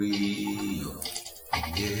Rio,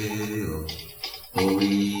 yeah, oh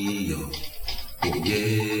Rio, oh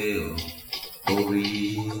yeah, oh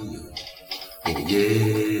Rio, oh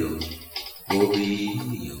yeah, oh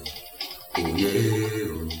Rio, oh yeah,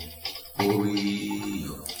 oh Rio, Rio, yeah, oh Rio, oh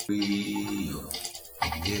yeah,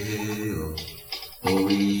 oh Rio, oh yeah, oh Rio, oh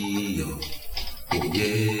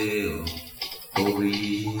yeah, oh Rio, Rio,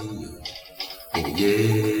 yeah,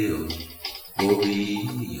 oh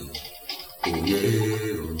Rio, oh yeah,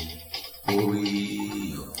 oh Rio,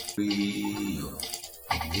 oh yeah, oh Rio,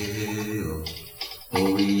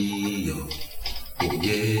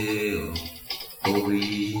 oh yeah, oh Rio, Rio, yeah,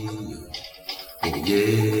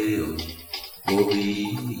 oh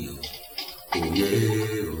Rio, oh yeah,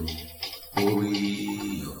 oh Rio, oh yeah, oh Rio, oh yeah, oh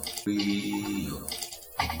Rio,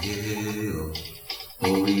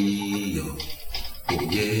 Rio,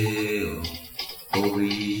 yeah, oh Rio, oh yeah, oh Rio, oh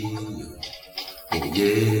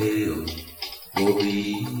yeah,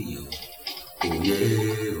 oh Rio, oh yeah,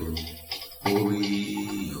 oh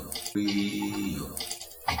Rio,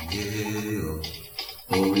 Rio, yeah, oh Rio,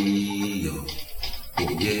 oh yeah, oh Rio,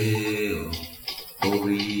 oh yeah, oh Rio, oh yeah, oh Rio,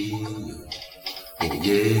 Rio,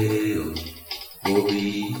 yeah, oh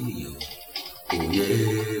Rio,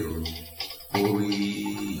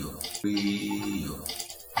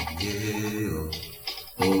 oh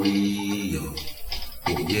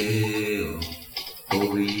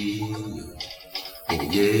yeah, oh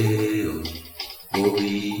Rio, oh yeah, oh Rio, oh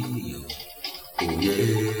yeah, oh Rio, Rio, yeah, oh Rio,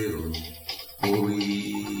 oh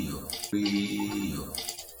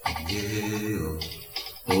yeah, oh Rio, oh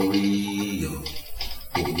yeah, oh Rio, oh yeah,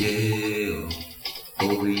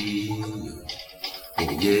 oh Rio,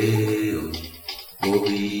 Rio,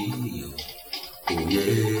 yeah,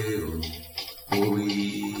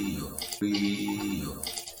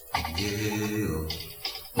 oh Rio, oh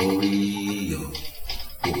yeah,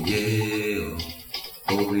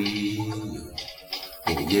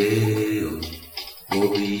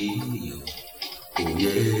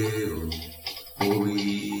 oh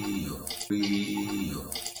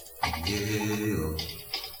Rio, oh yeah, oh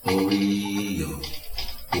Rio,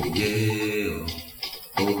 oh yeah, oh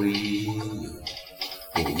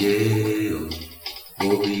Rio, Rio, yeah, oh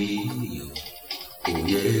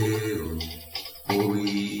Rio, oh yeah, oh Rio, oh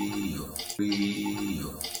yeah, oh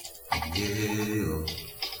Rio, oh yeah, oh Rio, Rio, yeah, oh Rio,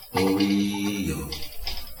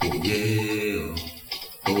 oh yeah, oh Rio,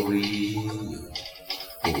 oh yeah, oh Rio, oh yeah, oh Rio,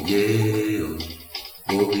 Rio, yeah,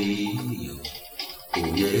 oh Rio,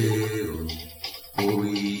 oh yeah, oh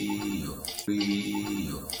Rio,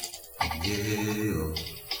 oh yeah, oh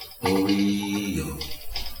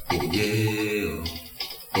Rio, oh yeah,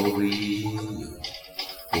 oh Rio, Rio,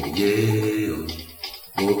 yeah,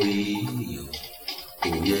 oh Rio,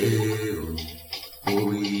 oh yeah, oh Rio, oh yeah,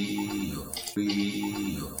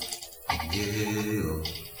 oh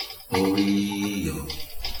Rio,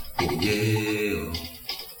 oh yeah,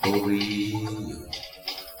 oh Rio,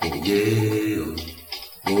 Rio,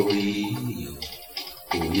 yeah, oh Rio, oh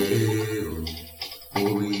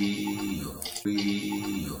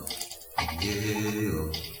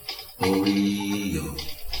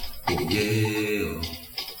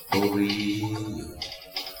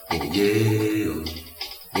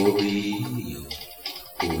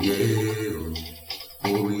yeah, oh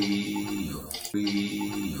Rio, oh yeah, oh Rio, oh yeah, oh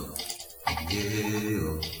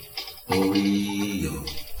Rio,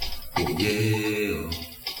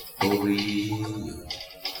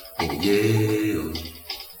 Rio, yeah,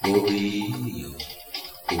 oh Rio,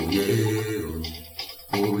 oh yeah,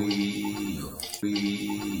 oh Rio, oh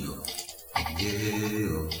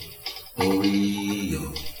yeah, oh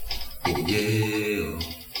Rio,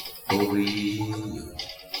 oh yeah, oh Rio,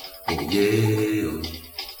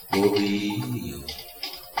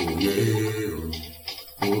 Rio, yeah, oh Rio, oh yeah, oh Rio, oh yeah, oh Rio,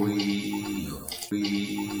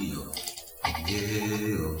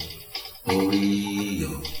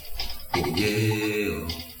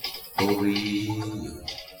 oh yeah,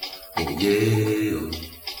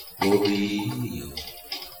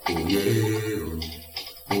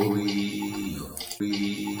 oh Rio, Rio,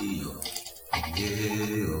 yeah,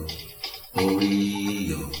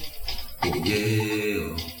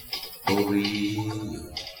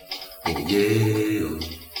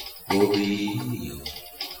 oh Rio,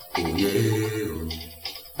 oh yeah, oh Rio, oh yeah,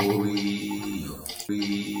 oh Rio, oh yeah, oh Rio, Rio, yeah, oh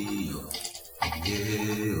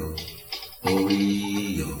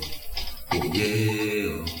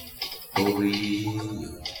Rio, oh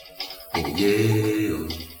yeah,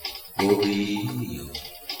 oh Rio, oh yeah, oh Rio,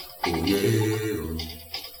 oh yeah,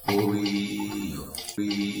 oh Rio,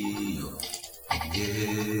 Rio,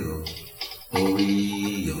 yeah, oh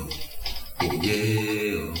Rio, oh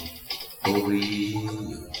yeah, oh Rio,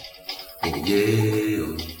 oh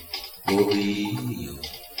yeah,